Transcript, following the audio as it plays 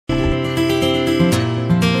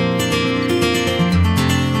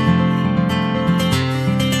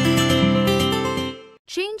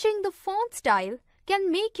style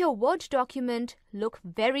can make your Word document look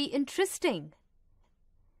very interesting.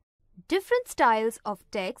 Different styles of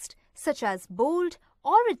text, such as bold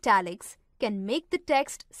or italics, can make the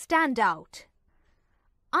text stand out.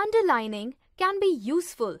 Underlining can be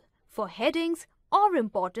useful for headings or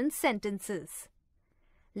important sentences.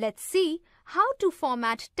 Let's see how to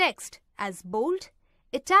format text as bold,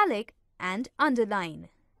 italic, and underline.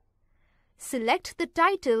 Select the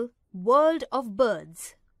title World of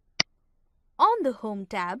Birds. On the Home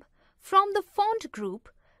tab, from the Font group,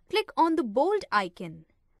 click on the bold icon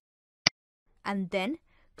and then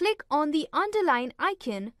click on the underline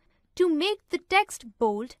icon to make the text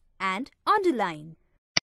bold and underline.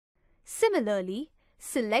 Similarly,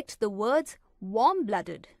 select the words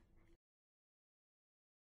warm-blooded.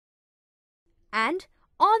 And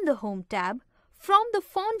on the Home tab, from the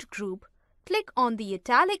Font group, click on the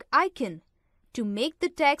italic icon to make the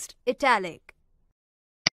text italic.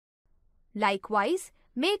 Likewise,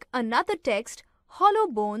 make another text Hollow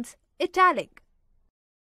Bones italic.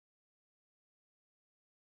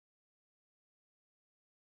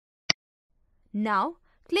 Now,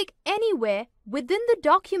 click anywhere within the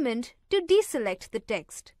document to deselect the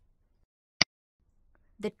text.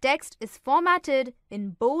 The text is formatted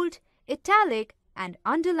in bold, italic, and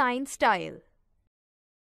underline style.